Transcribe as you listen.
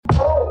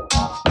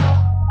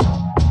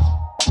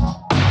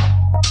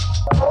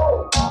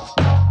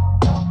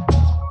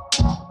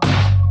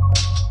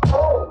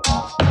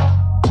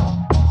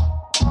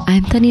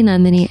I'm Tani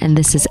Nandini, and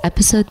this is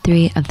episode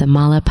 3 of the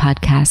Mala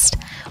podcast,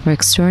 where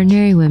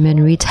extraordinary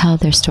women retell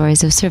their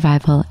stories of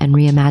survival and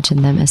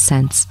reimagine them as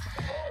scents.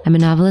 I'm a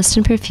novelist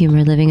and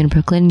perfumer living in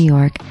Brooklyn, New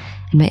York,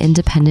 and my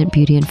independent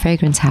beauty and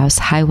fragrance house,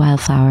 High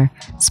Wildflower,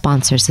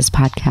 sponsors this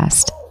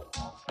podcast.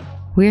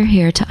 We're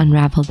here to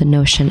unravel the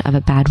notion of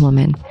a bad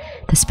woman,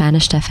 the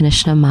Spanish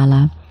definition of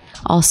mala,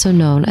 also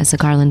known as a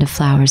garland of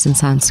flowers in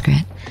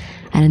Sanskrit,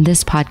 and in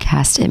this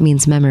podcast it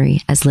means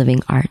memory as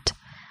living art.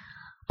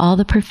 All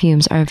the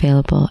perfumes are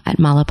available at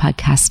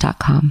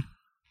malapodcast.com.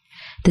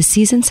 The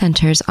season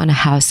centers on a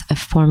house of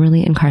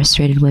formerly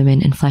incarcerated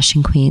women in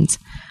Flushing, Queens.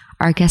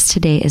 Our guest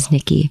today is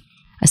Nikkie,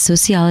 a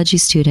sociology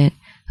student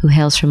who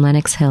hails from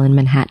Lenox Hill in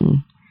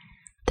Manhattan.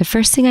 The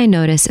first thing I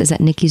notice is that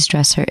Nikkie's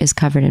dresser is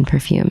covered in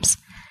perfumes.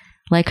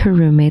 Like her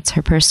roommates,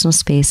 her personal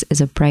space is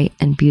a bright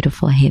and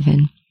beautiful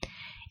haven.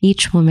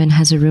 Each woman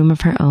has a room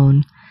of her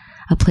own,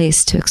 a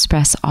place to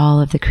express all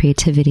of the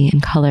creativity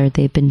and color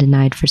they've been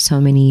denied for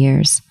so many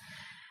years.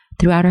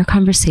 Throughout our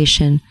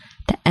conversation,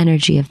 the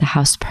energy of the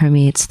house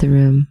permeates the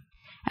room.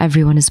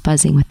 Everyone is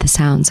buzzing with the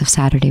sounds of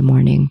Saturday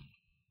morning.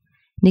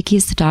 Nikkie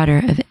is the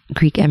daughter of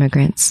Greek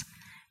immigrants.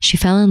 She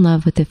fell in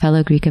love with a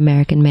fellow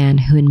Greek-American man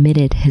who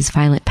admitted his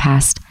violent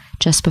past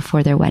just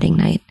before their wedding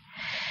night.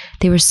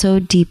 They were so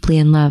deeply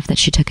in love that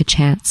she took a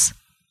chance.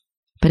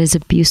 But his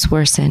abuse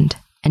worsened,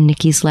 and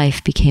Nikkie's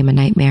life became a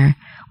nightmare,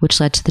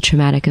 which led to the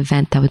traumatic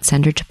event that would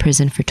send her to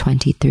prison for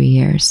 23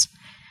 years.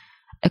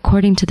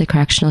 According to the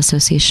Correctional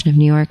Association of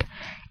New York,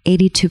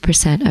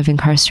 82% of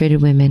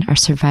incarcerated women are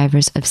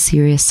survivors of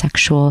serious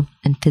sexual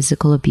and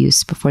physical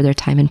abuse before their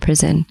time in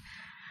prison.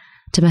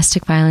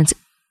 Domestic violence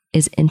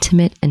is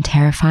intimate and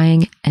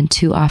terrifying and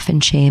too often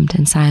shamed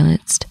and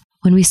silenced.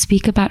 When we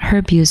speak about her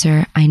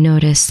abuser, I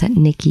notice that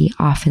Nikkie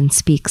often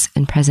speaks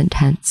in present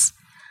tense,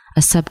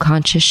 a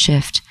subconscious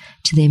shift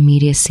to the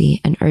immediacy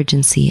and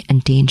urgency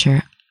and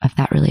danger of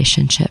that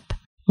relationship.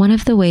 One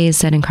of the ways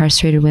that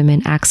incarcerated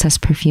women access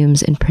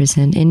perfumes in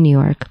prison in New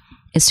York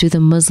is through the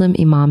Muslim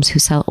imams who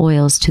sell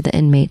oils to the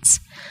inmates.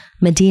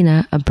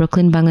 Medina, a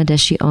Brooklyn,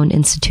 Bangladeshi-owned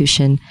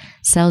institution,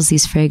 sells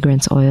these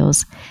fragrance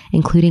oils,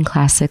 including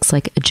classics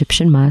like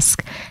Egyptian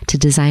musk, to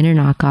designer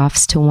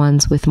knockoffs to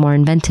ones with more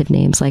inventive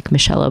names like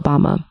Michelle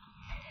Obama.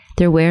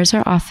 Their wares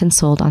are often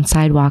sold on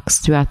sidewalks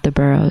throughout the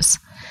boroughs.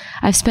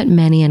 I've spent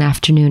many an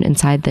afternoon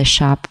inside this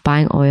shop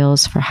buying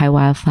oils for High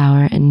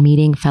Wildflower and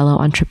meeting fellow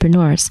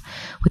entrepreneurs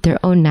with their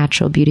own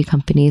natural beauty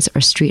companies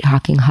or street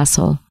hawking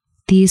hustle.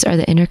 These are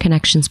the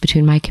interconnections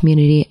between my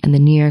community and the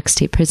New York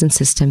State prison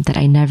system that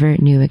I never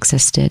knew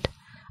existed.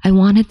 I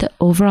wanted the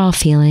overall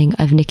feeling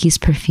of Nikkie's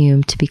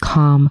perfume to be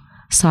calm,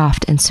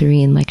 soft, and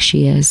serene like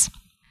she is,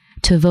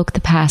 to evoke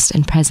the past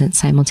and present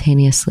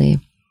simultaneously.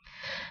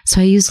 So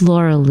I used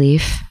laurel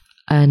leaf,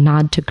 a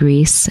nod to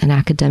Greece, an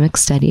academic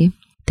study,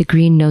 the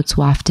green notes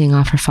wafting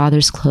off her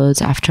father's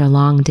clothes after a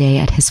long day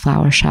at his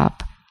flower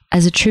shop.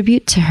 As a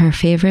tribute to her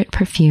favorite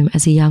perfume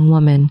as a young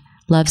woman,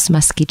 Love's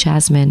Musky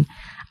Jasmine,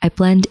 I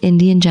blend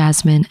Indian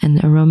jasmine and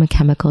the aroma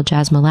chemical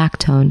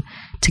jasmolactone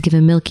to give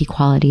a milky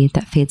quality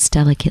that fades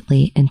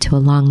delicately into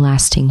a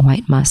long-lasting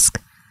white musk.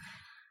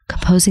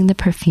 Composing the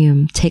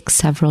perfume takes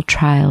several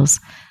trials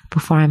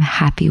before I'm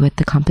happy with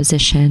the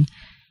composition,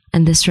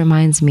 and this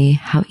reminds me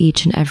how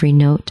each and every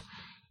note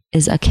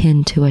is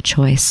akin to a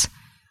choice,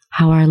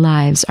 how our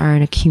lives are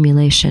an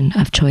accumulation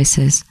of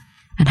choices,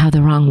 and how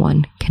the wrong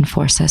one can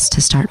force us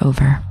to start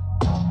over.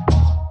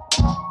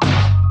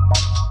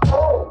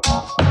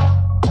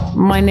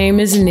 My name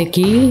is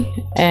Nikkie,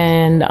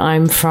 and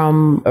I'm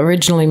from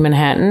originally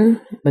Manhattan,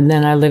 but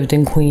then I lived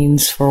in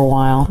Queens for a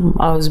while.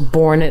 I was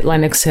born at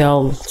Lenox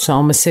Hill, so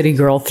I'm a city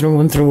girl through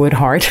and through at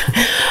heart.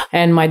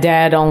 And my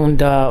dad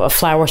owned a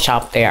flower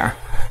shop there.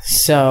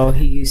 So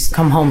he used to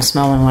come home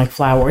smelling like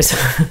flowers.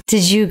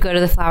 Did you go to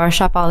the flower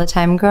shop all the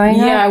time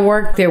growing up? Yeah, I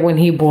worked there when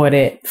he bought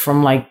it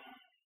from like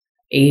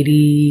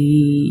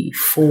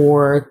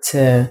 84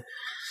 to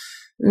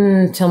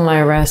till my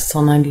arrest,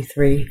 till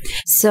 93.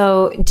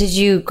 So did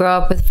you grow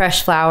up with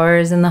fresh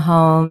flowers in the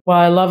home? Well,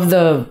 I love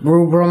the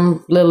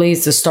rubrum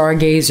lilies, the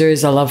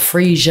stargazers. I love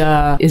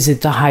freesia. Is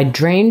it the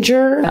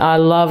hydrangea? I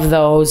love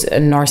those.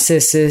 And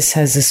narcissus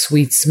has a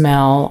sweet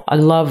smell. I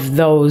love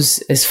those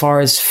as far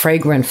as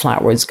fragrant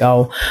flowers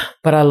go.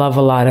 But I love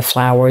a lot of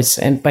flowers.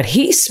 But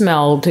he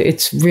smelled,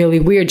 it's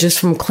really weird, just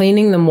from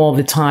cleaning them all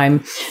the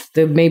time.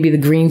 Maybe the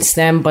green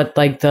stem, but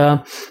like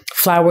the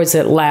flowers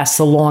that last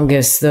the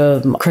longest,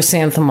 the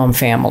chrysanthemum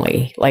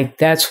family. Like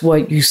that's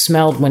what you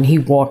smelled when he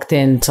walked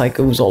in. It's like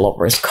it was all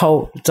over his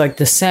coat. It's like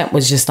the scent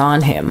was just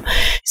on him.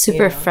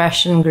 Super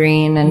fresh and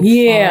green and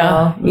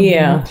yeah, floral.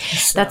 Yeah.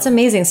 That's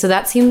amazing. So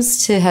that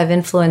seems to have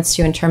influenced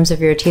you in terms of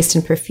your taste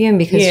in perfume,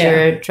 because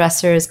your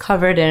dresser is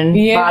covered in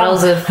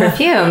bottles of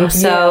perfume.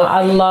 So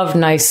I love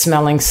nice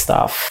smelling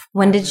stuff.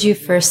 When did you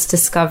first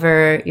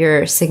discover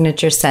your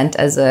signature scent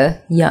as a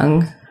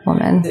young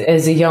woman?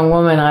 As a young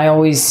woman, I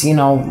always,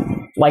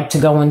 liked to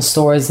go in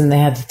stores and they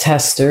had the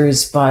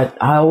testers, but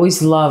I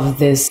always loved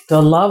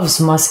the Love's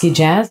Musky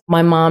Jazz.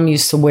 My mom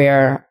used to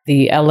wear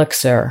the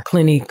Elixir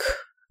Clinique.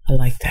 I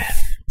like that.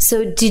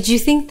 So did you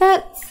think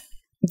that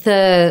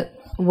the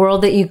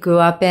world that you grew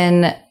up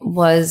in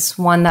was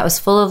one that was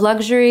full of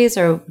luxuries,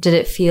 or did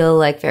it feel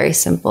like very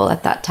simple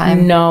at that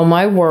time? No,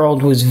 my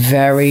world was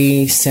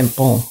very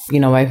simple.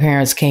 My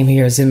parents came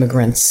here as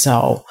immigrants,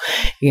 so,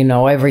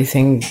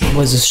 everything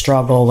was a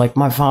struggle. Like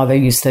my father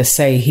used to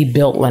say, he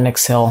built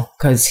Lenox Hill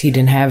because he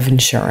didn't have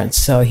insurance.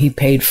 So he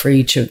paid for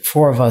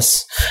four of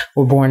us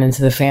were born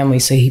into the family.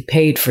 So he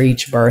paid for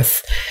each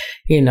birth.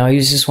 He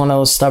was just one of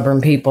those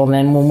stubborn people. And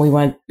then when we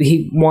went,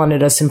 he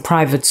wanted us in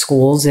private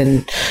schools.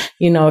 And,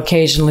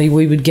 occasionally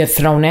we would get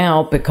thrown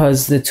out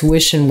because the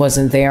tuition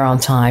wasn't there on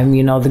time.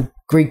 The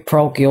Greek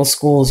parochial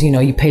schools,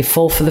 you pay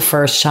full for the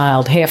first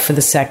child, half for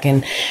the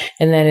second,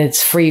 and then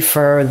it's free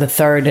for the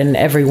third and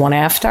everyone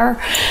after.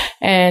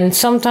 And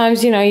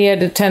sometimes, he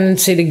had a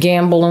tendency to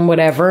gamble and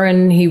whatever.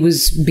 And he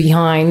was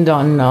behind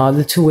on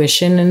the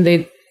tuition, and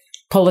they'd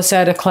pull us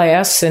out of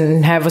class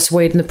and have us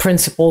wait in the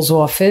principal's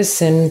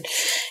office and,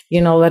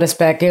 let us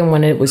back in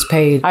when it was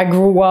paid. I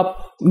grew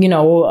up,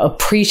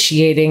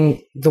 appreciating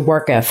the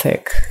work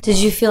ethic. Did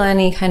you feel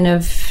any kind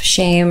of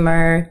shame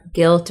or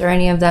guilt or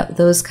any of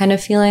those kind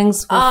of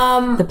feelings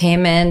with the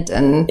payment?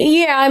 And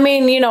yeah, I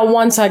mean,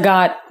 once I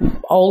got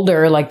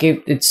older, like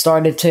it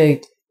started to,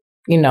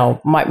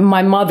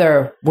 my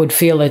mother would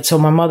feel it. So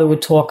my mother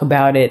would talk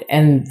about it.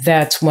 And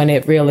that's when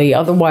it really,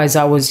 otherwise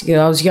I was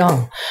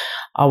young.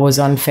 I was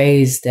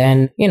unfazed,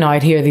 and,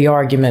 I'd hear the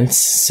arguments.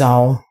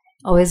 So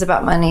always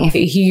about money.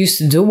 He used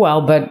to do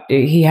well, but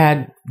he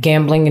had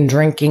gambling and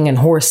drinking and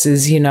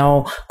horses,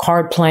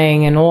 card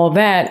playing and all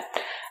that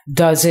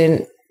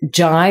doesn't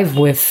jive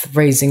with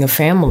raising a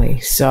family.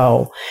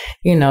 So,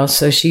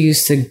 so she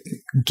used to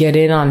get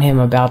in on him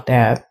about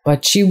that,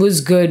 but she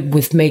was good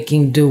with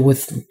making do,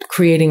 with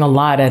creating a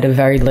lot out of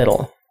very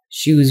little.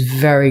 She was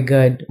very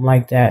good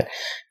like that.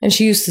 And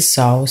she used to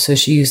sew. So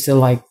she used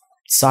to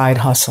side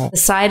hustle. The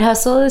side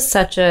hustle is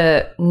such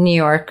a New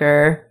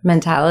Yorker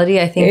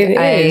mentality. I think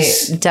I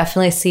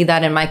definitely see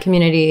that in my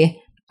community.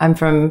 I'm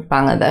from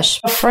Bangladesh.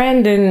 A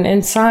friend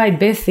inside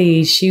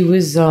Bithi, she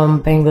was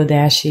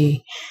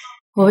Bangladeshi.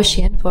 What was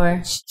she in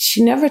for?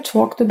 She never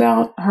talked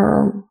about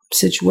her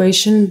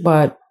situation,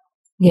 but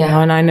yeah,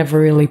 and I never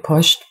really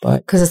pushed, but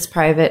because it's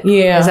private.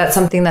 Yeah, is that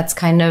something that's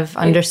kind of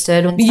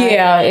understood?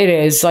 Yeah, it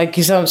is. Like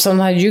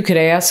sometimes you could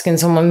ask, and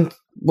someone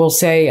will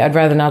say, I'd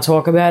rather not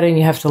talk about it, and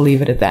you have to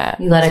leave it at that.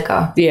 You let it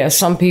go. Yeah,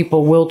 some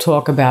people will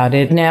talk about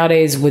it.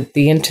 Nowadays, with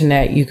the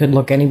internet, you could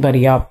look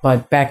anybody up,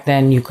 but back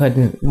then you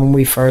couldn't when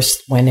we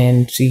first went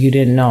in, so you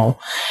didn't know.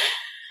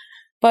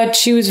 But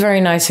she was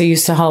very nice. I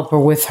used to help her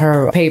with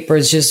her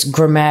papers, just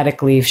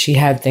grammatically, if she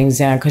had things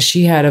down, because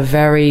she had a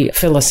very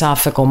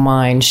philosophical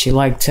mind. She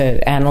liked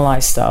to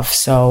analyze stuff,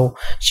 so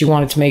she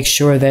wanted to make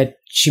sure that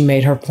she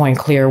made her point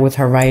clear with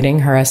her writing,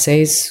 her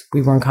essays.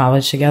 We were in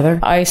college together.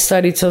 I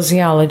studied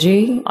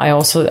sociology.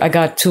 I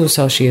got 2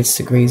 associate's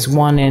degrees,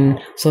 one in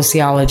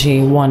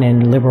sociology, one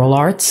in liberal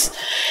arts.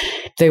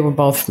 They were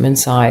both from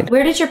inside.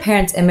 Where did your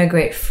parents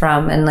immigrate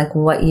from, and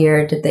what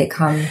year did they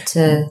come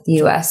to the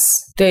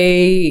U.S.?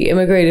 They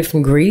immigrated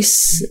from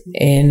Greece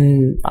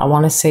in, I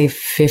want to say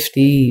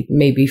 50,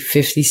 maybe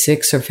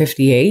 56 or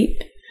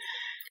 58.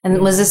 And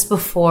was this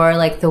before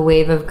the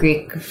wave of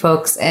Greek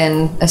folks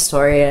in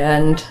Astoria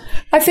and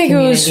I think it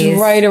was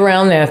right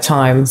around that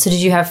time. So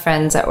did you have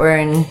friends that were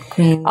in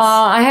Queens?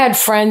 I had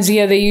friends,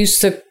 they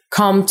used to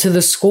come to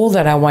the school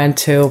that I went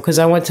to, because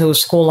I went to a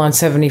school on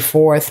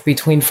 74th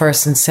between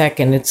 1st and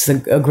 2nd. It's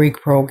a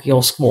Greek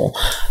parochial school.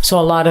 So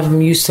a lot of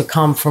them used to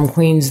come from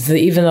Queens,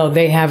 even though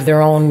they have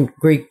their own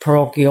Greek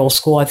parochial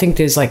school. I think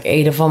there's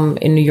 8 of them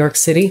in New York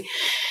City.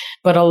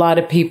 But a lot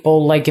of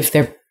people, if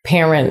their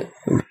parent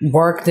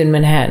worked in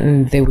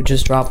Manhattan, they would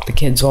just drop the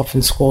kids off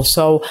in school.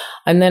 So,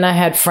 and then I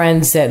had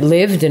friends that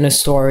lived in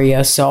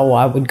Astoria, so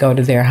I would go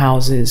to their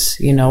houses.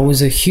 It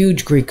was a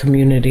huge Greek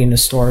community in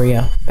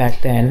Astoria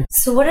back then.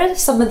 So what are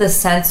some of the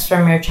scents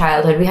from your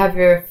childhood? We have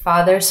your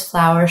father's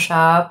flower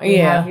shop. We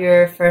have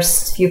your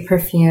first few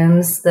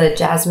perfumes, the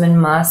jasmine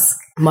musk.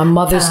 My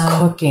mother's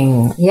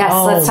cooking. Yes,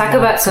 let's talk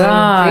about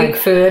some Greek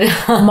food.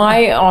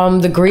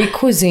 The Greek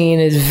cuisine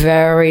is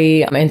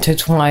very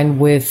intertwined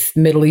with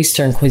Middle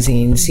Eastern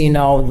cuisines.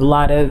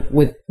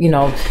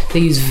 They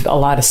use a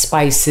lot of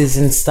spices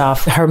and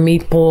stuff. Her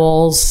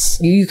meatballs,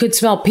 you could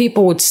smell,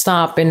 people would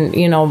stop and,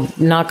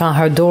 knock on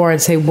her door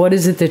and say, what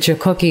is it that you're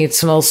cooking? It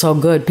smells so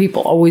good.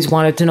 People always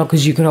wanted to know,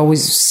 because you could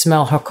always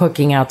smell her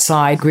cooking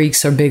outside.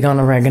 Greeks are big on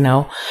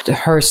oregano.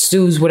 Her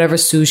stews, whatever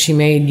stews she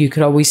made, you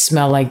could always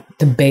smell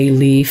the bay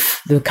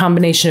leaf, the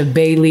combination of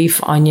bay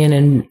leaf,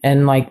 onion,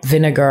 and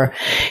vinegar.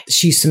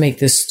 She used to make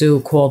this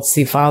stew called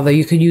sifada.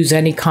 You could use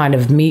any kind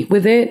of meat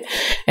with it.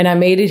 And I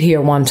made it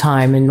here one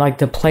time, and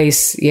the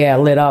place,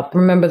 lit up.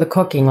 Remember the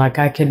cooking, I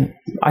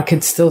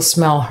could still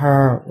smell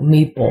her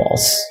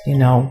meatballs,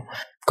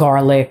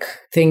 garlic,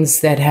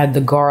 things that had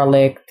the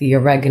garlic, the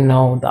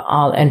oregano,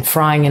 and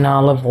frying in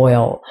olive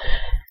oil,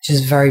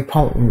 just very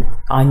potent.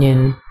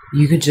 Onion.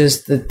 You could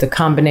just, the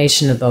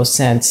combination of those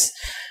scents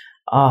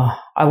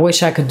I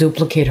wish I could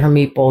duplicate her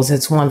meatballs.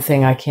 It's one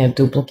thing I can't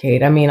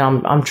duplicate. I mean,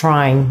 I'm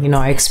trying,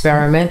 I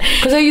experiment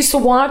because I used to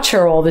watch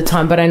her all the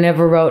time, but I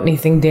never wrote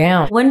anything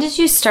down. When did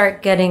you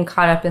start getting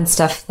caught up in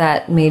stuff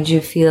that made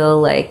you feel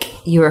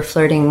like you were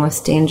flirting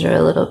with danger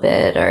a little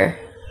bit, or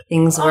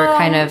things were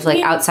kind of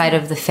like outside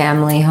of the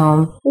family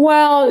home?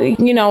 Well,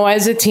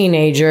 as a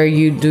teenager,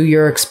 you do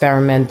your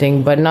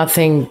experimenting, but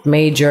nothing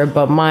major.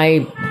 But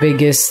my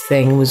biggest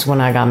thing was when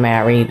I got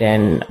married.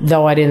 And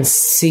though I didn't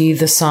see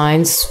the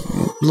signs,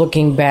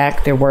 looking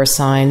back, there were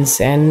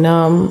signs. And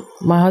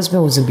my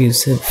husband was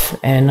abusive.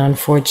 And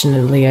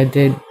unfortunately, I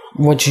did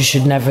what you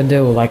should never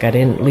do. Like, I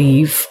didn't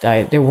leave.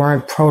 There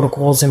weren't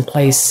protocols in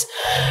place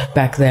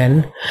back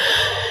then.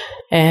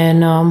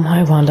 And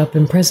I wound up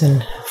in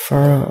prison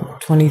for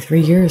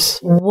 23 years.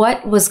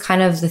 What was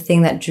kind of the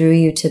thing that drew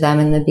you to them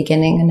in the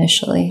beginning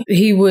initially?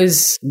 He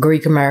was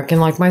Greek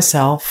American like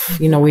myself.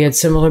 We had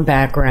similar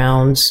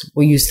backgrounds.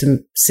 We used to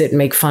sit and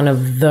make fun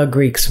of the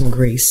Greeks from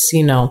Greece.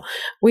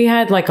 We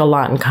had like a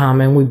lot in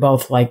common. We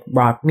both like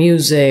rock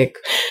music.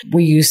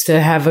 We used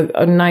to have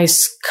a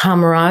nice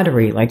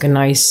camaraderie, like a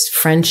nice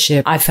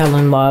friendship. I fell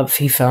in love.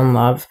 He fell in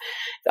love.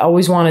 I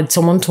always wanted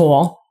someone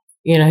tall.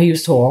 He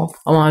was tall.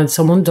 I wanted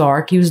someone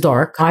dark. He was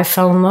dark. I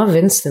fell in love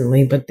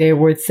instantly, but there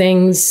were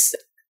things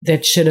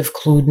that should have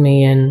clued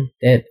me in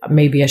that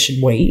maybe I should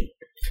wait.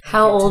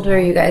 How old were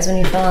you guys when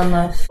you fell in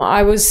love?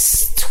 I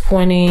was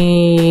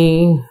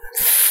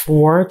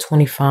 24,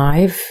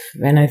 25,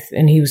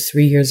 and he was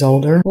 3 years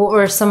older. What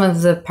were some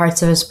of the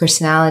parts of his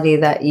personality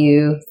that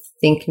you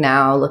think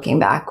now, looking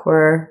back,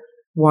 were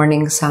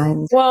warning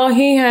signs? Well,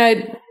 he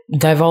had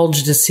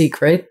divulged a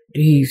secret.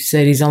 He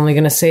said he's only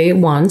going to say it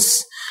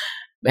once.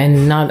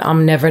 And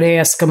I'm never to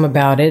ask him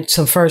about it.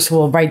 So first of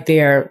all, right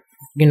there,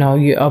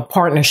 a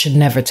partner should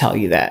never tell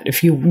you that.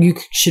 If you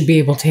should be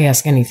able to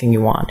ask anything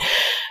you want.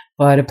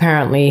 But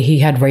apparently he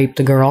had raped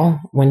a girl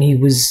when he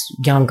was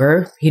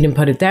younger. He didn't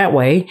put it that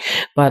way,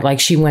 but like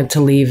she went to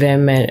leave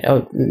him,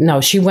 and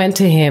no, she went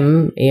to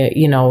him. It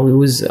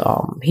was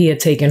he had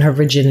taken her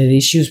virginity.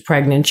 She was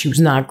pregnant. She was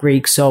not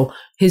Greek, so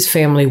his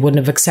family wouldn't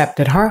have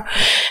accepted her.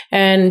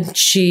 And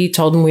she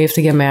told him, we have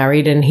to get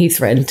married, and he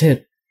threatened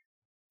to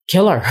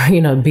kill her,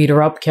 beat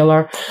her up, kill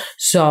her.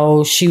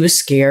 So she was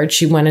scared.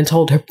 She went and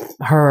told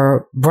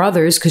her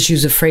brothers because she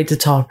was afraid to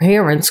tell her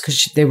parents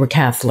because they were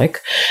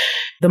Catholic.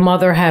 The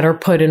mother had her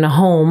put in a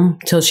home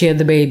till she had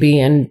the baby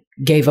and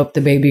gave up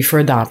the baby for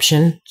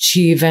adoption.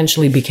 She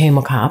eventually became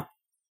a cop.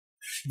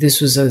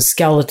 This was a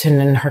skeleton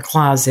in her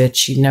closet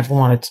she never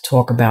wanted to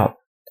talk about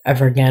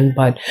ever again.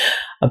 But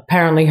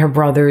apparently her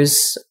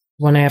brothers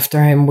went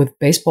after him with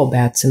baseball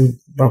bats and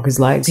broke his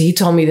legs. He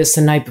told me this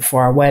the night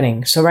before our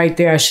wedding. So right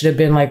there, I should have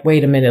been like,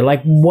 wait a minute,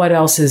 like, what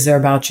else is there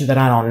about you that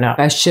I don't know?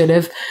 I should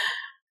have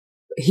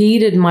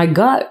heeded my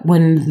gut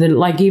when,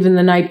 even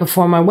the night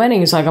before my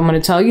wedding, it's like, I'm going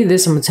to tell you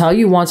this. I'm going to tell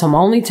you once. I'm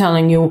only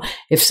telling you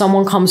if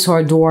someone comes to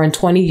our door in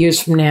 20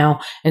 years from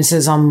now and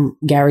says, I'm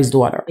Gary's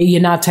daughter, you're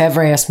not to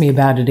ever ask me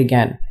about it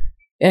again.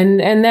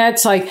 And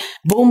that's like,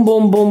 boom,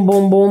 boom, boom,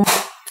 boom, boom.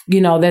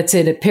 That's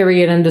it, a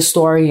period, end of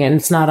story, and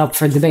it's not up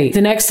for debate.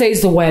 The next day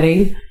is the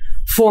wedding.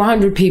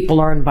 400 people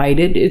are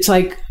invited. It's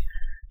like,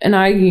 and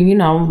I,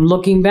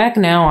 looking back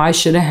now, I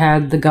should have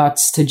had the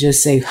guts to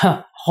just say,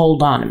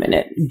 hold on a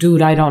minute.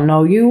 Dude, I don't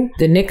know you.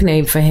 The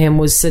nickname for him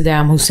was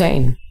Saddam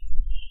Hussein.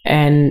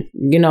 And,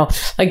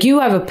 you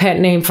have a pet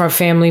name for a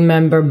family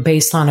member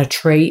based on a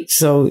trait.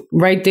 So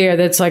right there,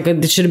 that's like,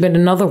 it should have been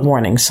another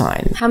warning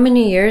sign. How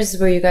many years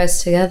were you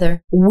guys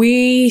together?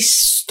 We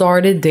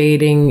started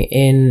dating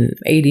in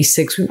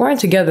 86. We weren't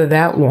together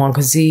that long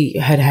because he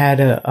had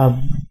a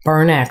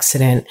burn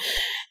accident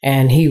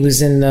and he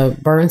was in the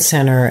burn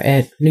center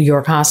at New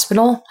York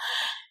Hospital.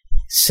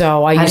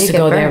 So I used to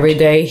go there every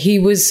day. He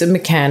was a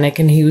mechanic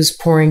and he was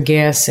pouring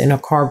gas in a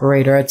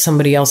carburetor at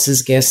somebody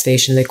else's gas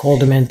station. They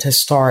called him in to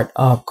start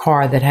a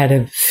car that had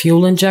a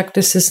fuel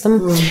injector system.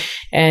 Mm.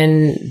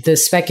 And the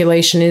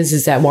speculation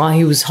is that while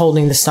he was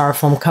holding the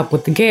styrofoam cup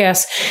with the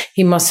gas,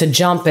 he must have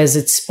jumped as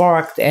it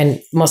sparked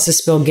and must have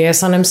spilled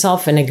gas on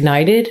himself and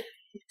ignited.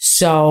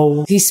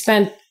 So he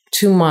spent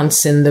 2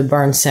 months in the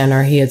burn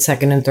center. He had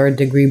 2nd and 3rd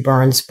degree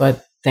burns,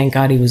 but thank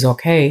God he was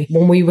okay.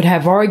 When we would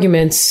have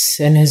arguments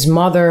and his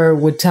mother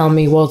would tell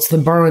me, well, it's the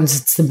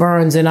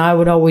burns. And I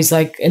would always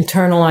like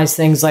internalize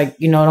things like,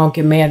 don't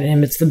get mad at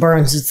him. It's the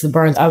burns.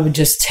 I would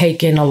just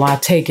take in a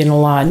lot.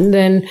 And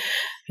then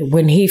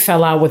when he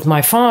fell out with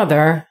my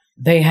father,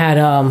 they had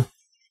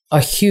a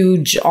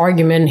huge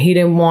argument. He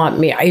didn't want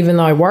me, even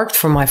though I worked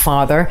for my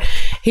father,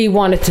 he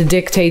wanted to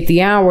dictate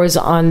the hours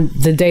on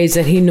the days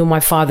that he knew my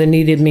father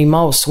needed me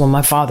most when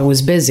my father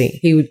was busy.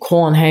 He would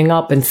call and hang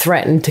up and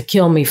threaten to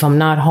kill me if I'm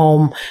not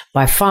home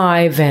by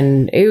 5.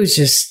 And it was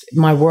just,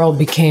 my world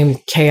became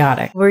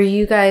chaotic. Were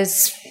you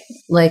guys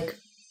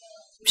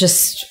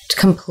just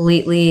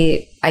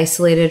completely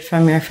isolated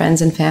from your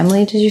friends and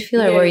family, did you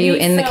feel? Or were you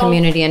in the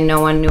community and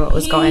no one knew what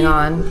was going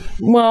on?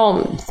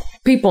 Well,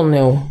 people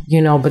knew,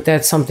 but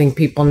that's something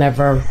people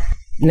never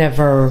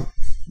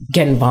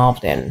get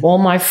involved in. All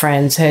my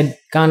friends had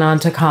gone on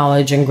to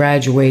college and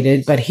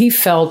graduated, but he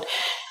felt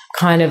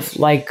kind of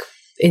like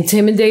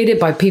intimidated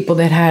by people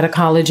that had a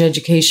college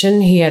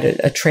education. He had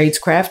a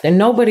tradescraft, and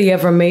nobody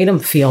ever made him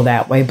feel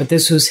that way. But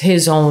this was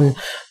his own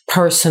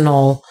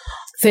personal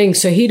thing.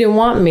 So he didn't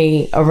want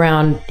me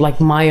around like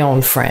my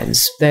own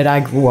friends that I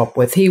grew up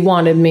with. He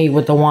wanted me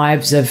with the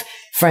wives of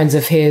friends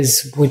of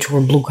his, which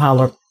were blue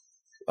collar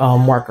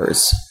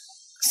workers.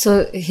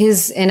 So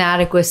his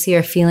inadequacy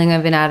or feeling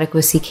of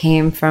inadequacy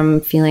came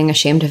from feeling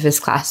ashamed of his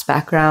class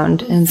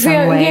background in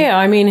some way? Yeah,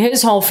 I mean,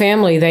 his whole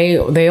family,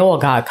 they all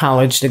got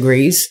college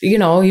degrees. You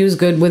know, he was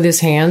good with his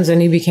hands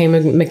and he became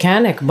a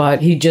mechanic,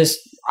 but he just,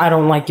 I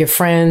don't like your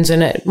friends.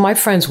 And my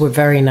friends were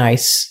very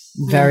nice,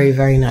 very,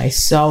 very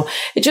nice. So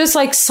it just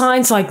like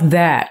signs like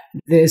that.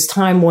 As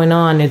time went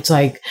on, it's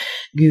like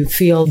you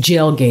feel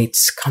jail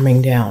gates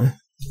coming down.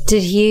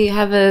 Did he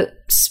have a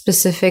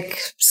specific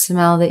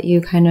smell that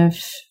you kind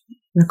of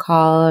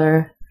recall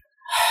or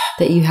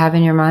that you have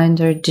in your mind,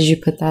 or did you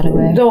put that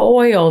away? The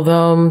oil,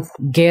 the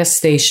gas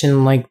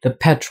station, like the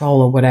petrol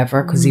or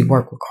whatever, because he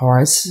worked with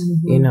cars,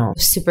 you know.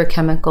 Super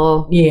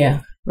chemical.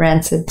 Yeah.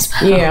 Rancid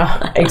smell.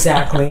 Yeah,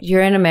 exactly.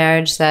 You're in a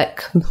marriage that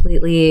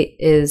completely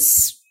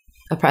is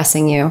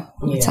oppressing you.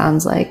 Yeah. It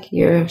sounds like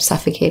you're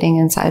suffocating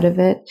inside of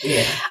it.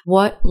 Yeah.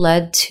 What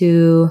led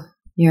to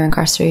your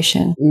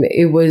incarceration?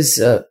 It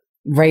was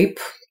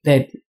rape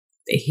that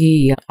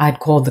I'd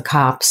called the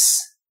cops.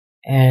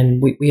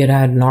 And we had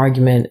an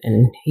argument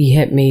and he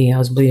hit me. I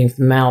was bleeding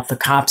from the mouth. The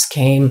cops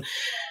came,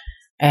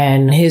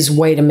 and his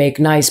way to make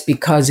nice,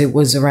 because it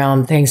was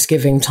around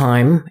Thanksgiving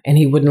time and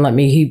he wouldn't let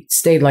me, he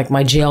stayed like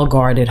my jail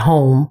guard at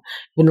home,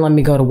 wouldn't let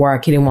me go to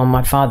work. He didn't want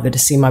my father to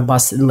see my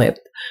busted lip.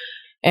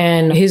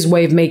 And his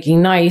way of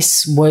making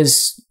nice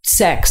was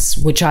sex,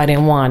 which I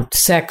didn't want.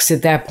 Sex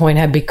at that point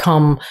had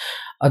become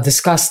a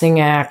disgusting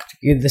act.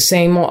 The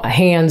same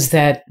hands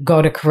that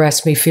go to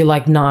caress me feel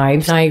like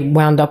knives. I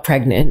wound up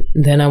pregnant.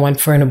 Then I went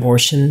for an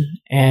abortion.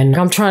 And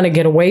I'm trying to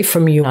get away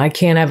from you. I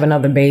can't have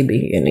another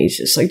baby. And he's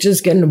just like,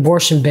 just get an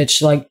abortion,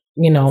 bitch. Like,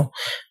 you know,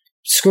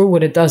 screw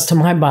what it does to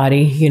my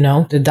body. You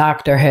know, the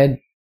doctor had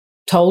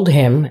told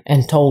him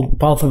and told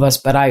both of us,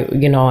 but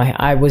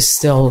I was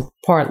still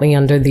partly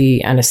under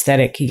the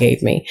anesthetic he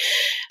gave me.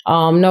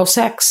 No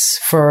sex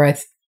for I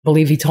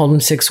believe he told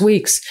him 6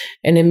 weeks,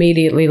 and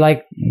immediately,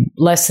 like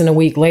less than a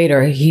week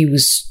later, he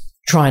was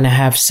trying to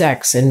have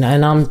sex, and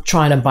I'm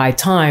trying to buy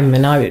time,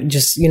 and I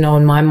just, you know,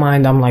 in my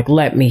mind, I'm like,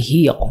 let me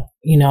heal,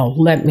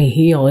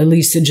 at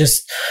least to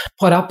just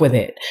put up with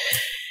it.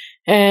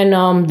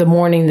 And the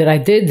morning that I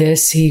did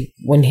this,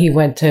 when he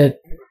went to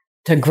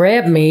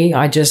grab me,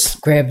 I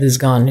just grabbed his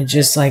gun. It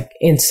just like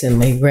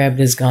instantly grabbed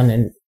his gun,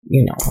 and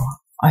you know,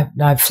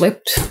 I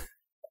flipped.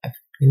 I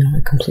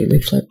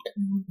completely flipped.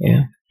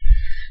 Yeah.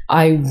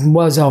 I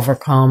was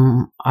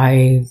overcome.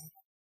 I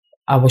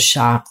was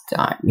shocked.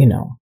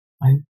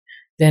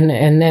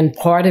 Then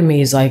part of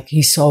me is like,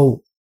 he's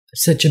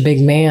such a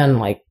big man.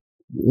 Like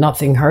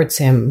nothing hurts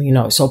him. You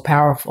know, so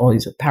powerful.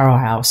 He's a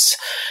powerhouse.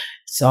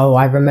 So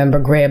I remember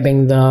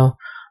grabbing the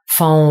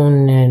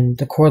phone and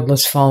the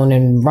cordless phone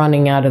and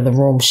running out of the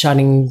room,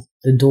 shutting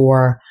the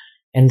door,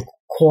 and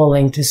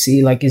calling to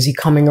see, like, is he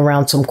coming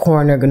around some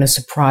corner, going to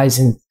surprise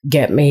and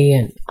get me?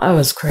 And I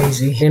was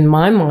crazy. In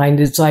my mind,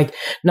 it's like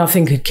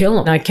nothing could kill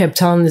him. I kept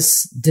telling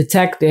this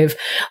detective,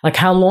 like,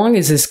 how long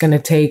is this going to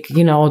take?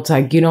 You know, it's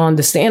like, you don't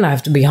understand. I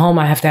have to be home.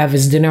 I have to have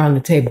his dinner on the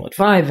table at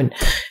 5. And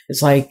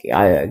it's like,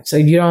 so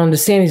you don't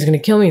understand. He's going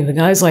to kill me. The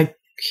guy's like,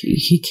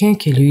 he can't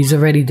kill you. He's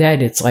already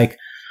dead. It's like,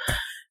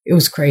 it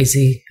was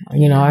crazy.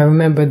 You know, I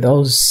remember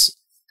those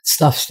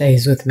stuff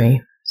stays with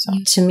me. So.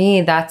 To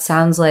me, that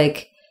sounds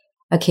like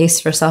a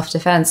case for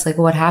self-defense. Like,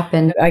 what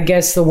happened? I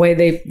guess the way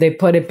they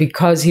put it,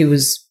 because he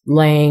was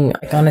laying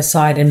on his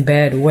side in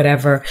bed,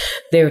 whatever,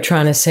 they were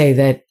trying to say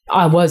that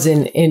I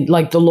wasn't in,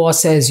 like the law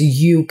says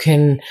you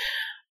can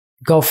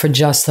go for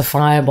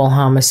justifiable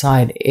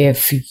homicide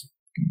if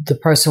the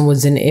person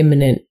was in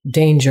imminent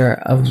danger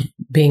of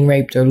being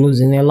raped or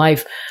losing their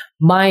life.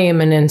 My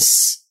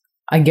imminence,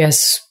 I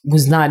guess,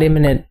 was not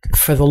imminent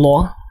for the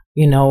law.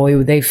 You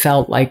know, they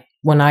felt like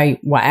when I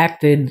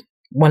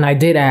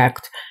did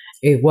act,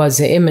 it was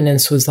the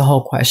imminence was the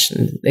whole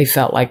question. They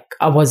felt like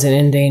I wasn't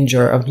in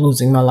danger of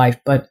losing my life,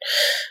 but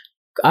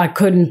I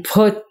couldn't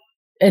put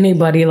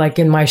anybody like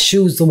in my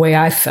shoes the way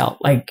I felt.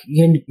 Like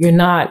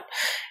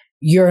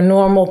you're a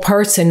normal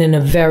person in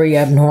a very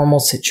abnormal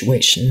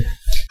situation.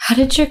 How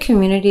did your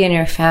community and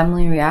your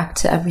family react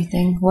to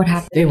everything? What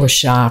happened? They were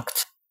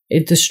shocked.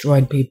 It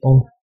destroyed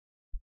people.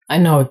 I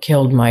know it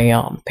killed my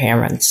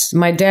parents.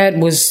 My dad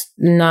was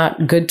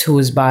not good to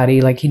his body.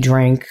 Like, he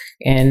drank,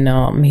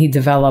 and he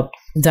developed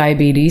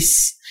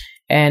diabetes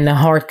and a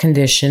heart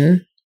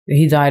condition.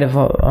 He died of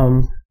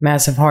a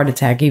massive heart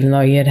attack, even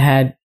though he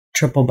had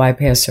triple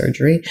bypass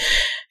surgery.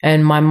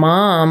 And my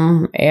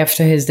mom,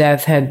 after his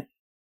death, had,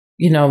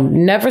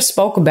 never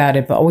spoke about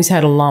it, but always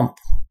had a lump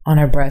on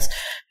her breast.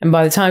 And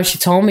by the time she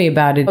told me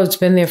about it, it's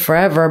been there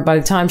forever. By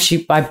the time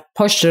I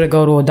pushed her to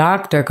go to a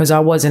doctor because I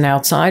wasn't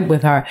outside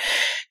with her,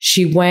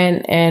 she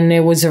went and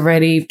it was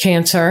already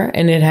cancer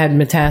and it had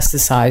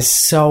metastasized.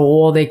 So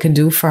all they could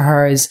do for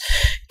her is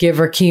give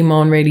her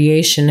chemo and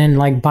radiation and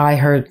like buy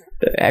her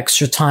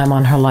extra time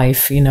on her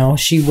life.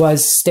 She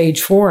was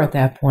stage 4 at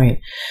that point.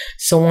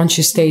 So once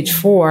you're stage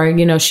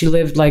 4, she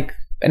lived like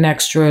an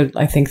extra,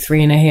 I think,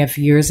 3.5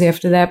 years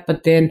after that.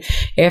 But then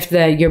after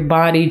that, your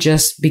body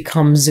just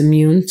becomes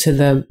immune to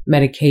the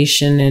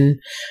medication, and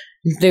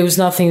there was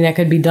nothing that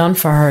could be done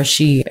for her.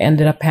 She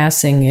ended up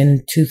passing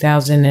in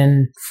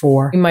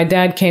 2004. My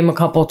dad came a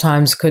couple of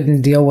times,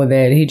 couldn't deal with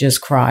it. He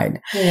just cried.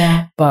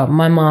 Yeah. But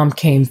my mom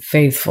came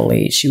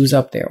faithfully. She was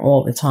up there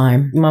all the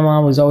time. My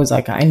mom was always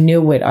like, I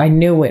knew it. I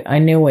knew it. I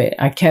knew it.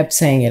 I kept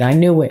saying it. I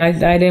knew it. I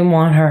didn't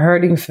want her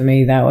hurting for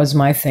me. That was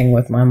my thing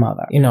with my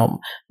mother.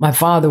 My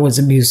father was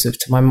abusive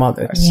to my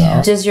mother.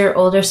 Yeah. So. Does your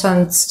older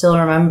son still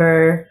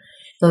remember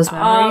those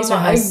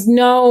memories?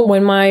 No,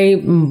 when my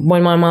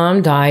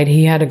mom died,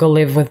 he had to go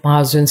live with my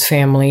husband's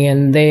family,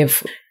 and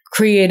they've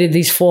created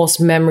these false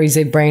memories.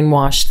 They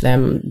brainwashed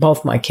them,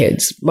 both my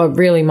kids, but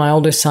really my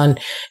older son,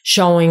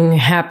 showing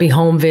happy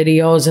home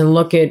videos and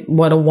look at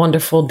what a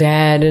wonderful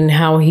dad and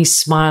how he's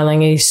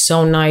smiling and he's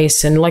so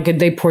nice, and like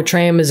they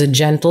portray him as a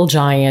gentle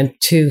giant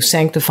to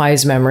sanctify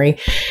his memory.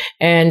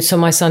 And so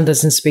my son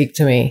doesn't speak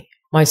to me.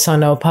 My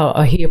son,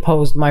 he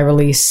opposed my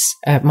release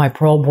at my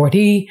parole board.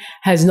 He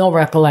has no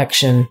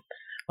recollection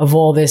of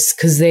all this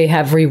because they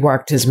have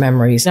reworked his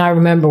memories. And I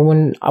remember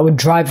when I would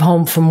drive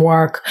home from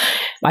work,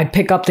 I'd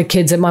pick up the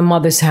kids at my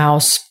mother's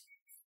house.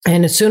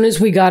 And as soon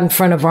as we got in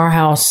front of our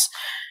house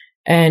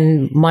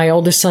and my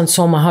oldest son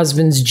saw my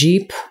husband's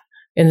Jeep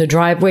in the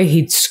driveway,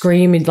 he'd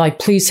scream. He'd like,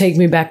 please take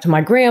me back to my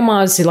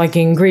grandma's. Like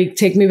in Greek,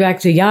 take me back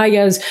to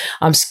Yaya's.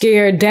 I'm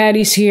scared.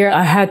 Daddy's here.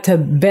 I had to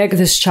beg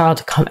this child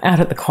to come out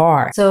of the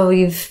car. So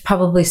you've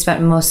probably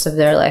spent most of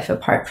their life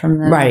apart from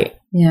them. Right.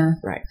 Yeah.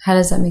 Right. How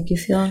does that make you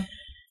feel?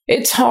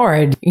 It's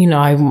hard.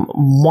 I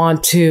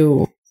want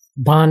to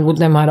bond with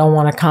them. I don't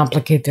want to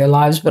complicate their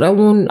lives, but I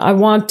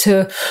want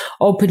to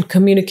open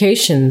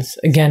communications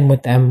again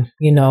with them.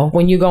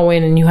 When you go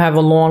in and you have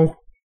a long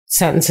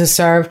sentence to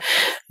serve,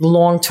 the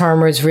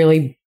long-termers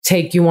really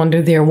take you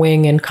under their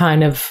wing and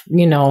kind of,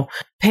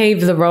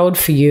 pave the road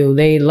for you.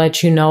 They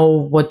let you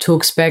know what to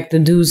expect, the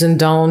do's and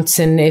don'ts.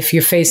 And if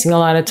you're facing a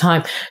lot of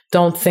time,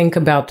 don't think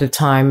about the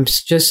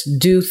times. Just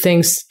do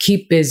things,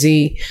 keep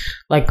busy,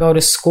 like go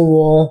to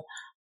school,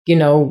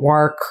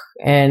 work,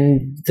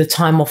 and the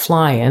time will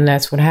fly. And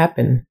that's what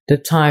happened. The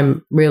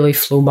time really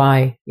flew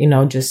by.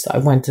 I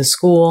went to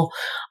school,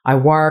 I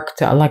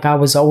worked, like I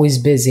was always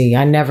busy.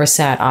 I never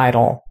sat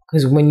idle.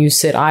 Because when you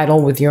sit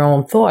idle with your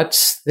own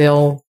thoughts,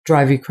 they'll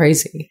drive you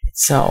crazy.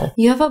 So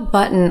you have a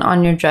button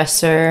on your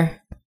dresser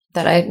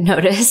that I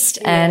noticed.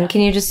 And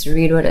can you just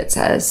read what it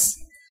says?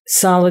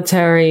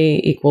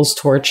 Solitary equals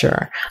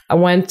torture. I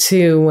went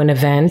to an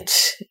event.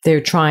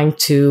 They're trying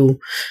to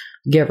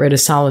get rid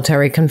of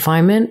solitary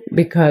confinement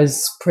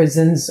because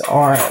prisons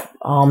are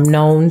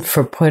known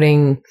for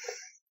putting,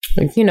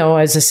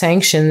 as a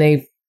sanction,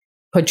 they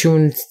put you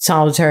in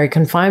solitary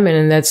confinement.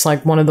 And that's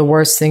like one of the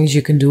worst things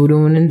you can do to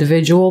an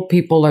individual.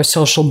 People are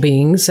social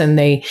beings and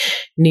they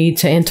need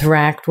to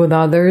interact with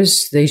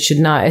others. They should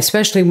not,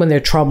 especially when they're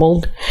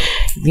troubled,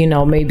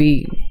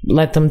 maybe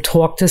let them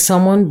talk to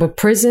someone. But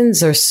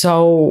prisons are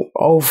so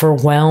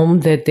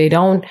overwhelmed that they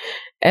don't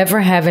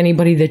ever have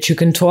anybody that you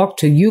can talk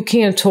to. You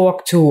can't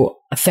talk to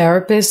a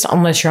therapist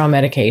unless you're on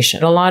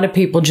medication. A lot of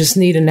people just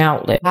need an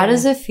outlet. How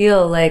does it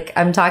feel? Like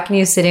I'm talking to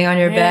you sitting on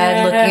your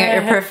bed, looking at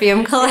your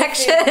perfume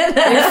collection.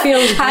 It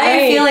feels great. How are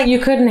you feeling? You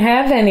couldn't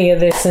have any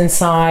of this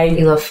inside.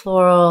 You love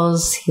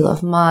florals, you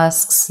love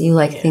musks, you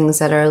like things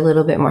that are a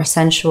little bit more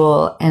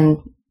sensual. And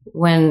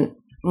when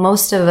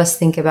most of us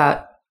think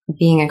about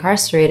being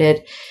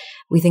incarcerated,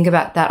 we think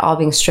about that all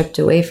being stripped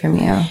away from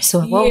you. So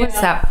what was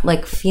that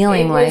like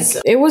feeling like?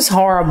 It was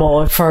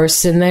horrible at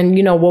first. And then,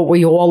 what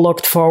we all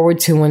looked forward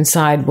to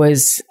inside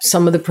was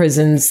some of the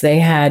prisons, they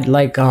had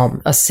like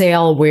a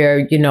sale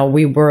where,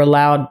 we were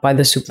allowed by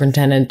the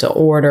superintendent to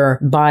order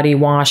body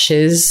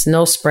washes,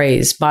 no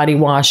sprays, body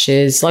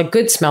washes, like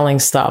good smelling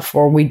stuff.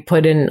 Or we'd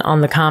put in on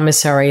the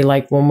commissary,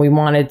 like when we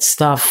wanted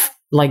stuff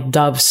like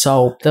Dove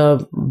soap,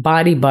 the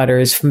body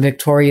butters from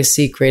Victoria's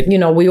Secret.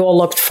 We all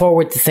looked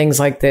forward to things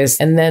like this.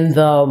 And then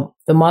the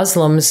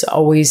Muslims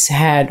always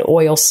had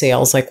oil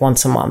sales like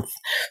once a month.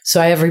 So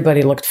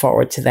everybody looked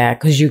forward to that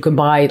because you could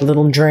buy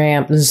little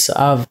drams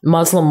of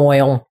Muslim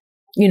oil.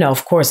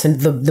 Of course, and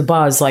the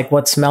buzz, like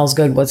what smells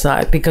good, what's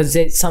not, because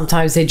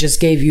sometimes they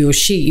just gave you a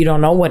sheet. You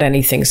don't know what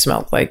anything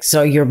smelled like.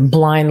 So you're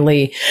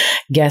blindly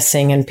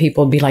guessing and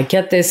people would be like,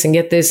 get this and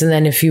get this. And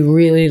then if you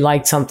really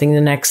liked something,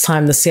 the next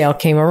time the sale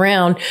came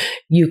around,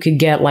 you could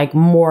get like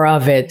more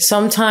of it.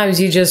 Sometimes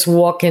you just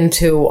walk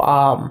into,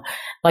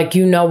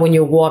 when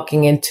you're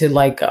walking into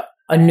like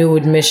a new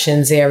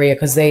admissions area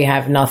because they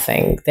have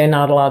nothing. They're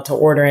not allowed to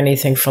order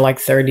anything for like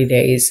 30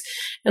 days.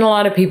 And a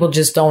lot of people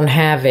just don't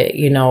have it,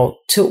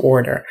 to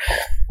order.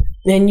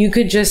 And you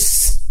could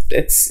just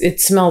it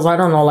smells, I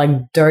don't know, like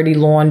dirty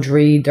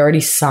laundry,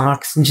 dirty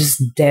socks, and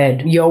just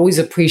dead. You always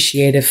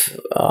appreciate if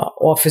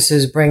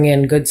officers bring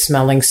in good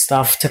smelling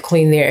stuff to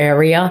clean their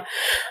area.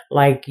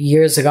 Like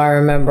years ago, I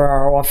remember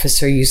our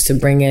officer used to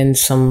bring in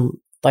some,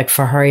 like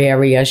for her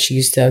area, she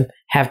used to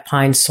have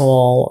Pine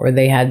Sol, or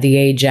they had the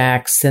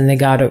Ajax, and they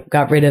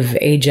got rid of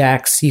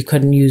Ajax. You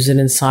couldn't use it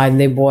inside.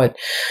 They bought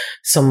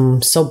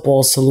some soap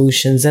ball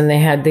solutions, and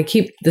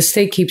the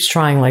state keeps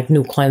trying like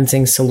new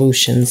cleansing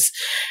solutions.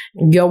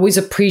 You always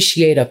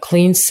appreciate a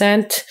clean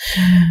scent,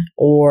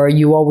 or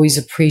you always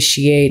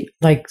appreciate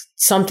like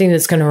something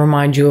that's going to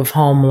remind you of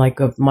home. Like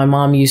my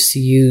mom used to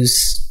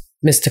use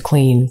Mr.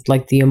 Clean,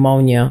 like the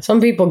ammonia.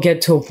 Some people get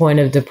to a point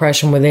of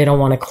depression where they don't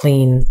want to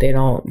clean. They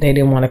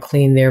didn't want to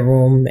clean their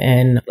room.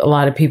 And a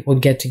lot of people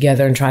would get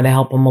together and try to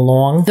help them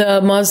along.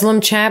 The Muslim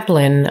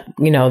chaplain,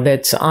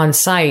 that's on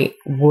site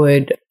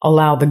would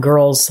allow the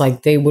girls,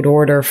 like they would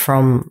order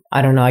from,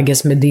 I don't know, I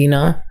guess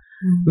Medina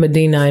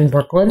in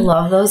Brooklyn.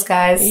 Love those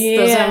guys. Yeah.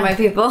 Those are my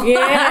people.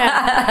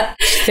 Yeah.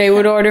 They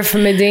would order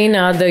from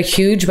Medina the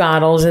huge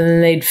bottles, and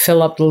then they'd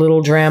fill up the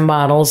little dram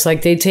bottles.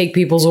 Like they'd take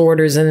people's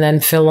orders and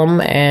then fill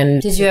them.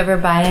 And did you ever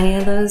buy any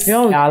of those?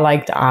 I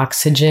liked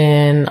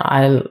Oxygen.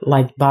 I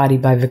liked Body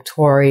by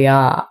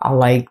Victoria. I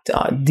liked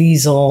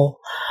Diesel.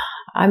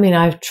 I mean,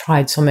 I've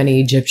tried so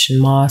many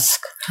Egyptian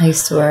musk. I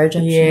used to wear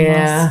Egyptian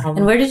musk.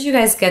 And where did you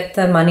guys get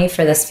the money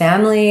for this,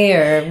 family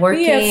or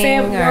working?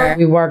 Yeah,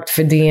 we worked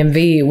for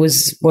DMV. It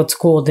was what's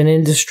called an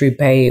industry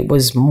pay. It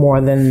was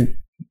more than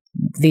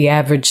the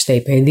average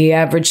state pay. The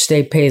average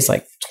state pay is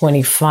like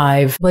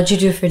 25 What'd you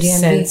do for DMV?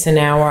 cents an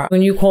hour.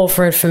 When you call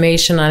for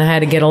information on how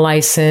to get a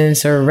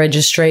license or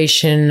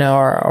registration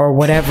or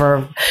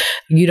whatever,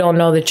 you don't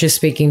know that you're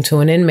speaking to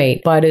an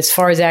inmate. But as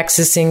far as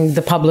accessing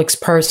the public's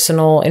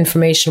personal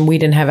information, we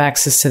didn't have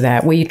access to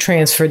that. We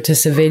transferred to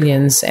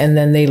civilians, and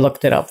then they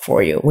looked it up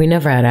for you. We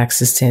never had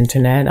access to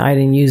internet. I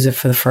didn't use it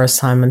for the first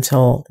time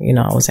until,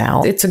 I was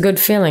out. It's a good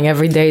feeling.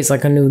 Every day is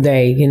like a new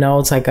day.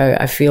 It's like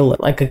I feel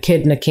like a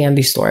kid in a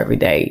candy store every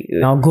day.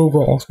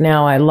 Google.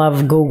 Now I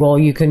love Google.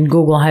 You can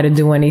Google how to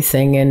do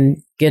anything and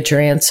get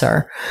your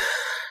answer.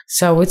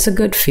 So it's a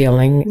good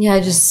feeling. Yeah,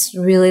 I just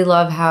really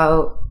love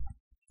how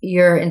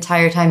your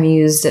entire time you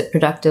used it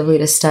productively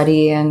to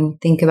study and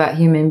think about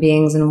human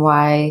beings and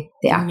why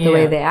they act the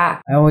way they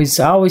act. I always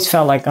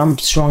felt like I'm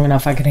strong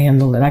enough. I could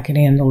handle it.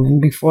 And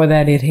before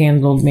that, it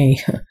handled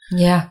me.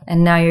 Yeah.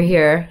 And now you're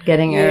here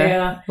getting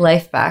your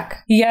life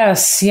back.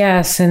 Yes.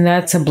 And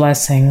that's a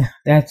blessing.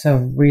 That's a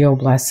real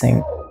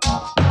blessing.